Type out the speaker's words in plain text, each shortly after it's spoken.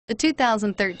The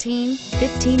 2013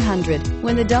 1500.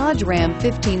 When the Dodge Ram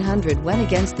 1500 went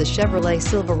against the Chevrolet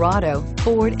Silverado,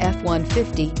 Ford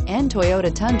F-150, and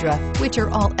Toyota Tundra, which are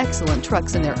all excellent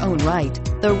trucks in their own right,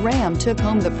 the Ram took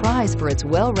home the prize for its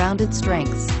well-rounded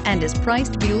strengths and is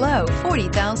priced below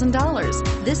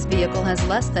 $40,000. This vehicle has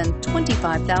less than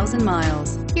 25,000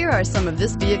 miles. Here are some of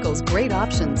this vehicle's great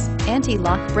options: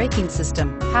 anti-lock braking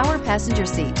system, power passenger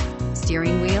seat,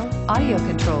 steering wheel audio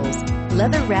controls,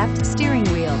 leather-wrapped steering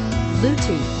wheel,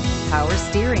 Bluetooth, power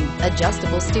steering,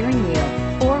 adjustable steering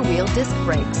wheel, four-wheel disc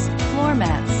brakes, floor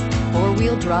mats,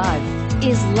 four-wheel drive.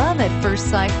 Is love at first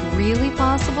sight really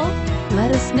possible?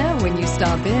 Let us know when you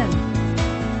stop in.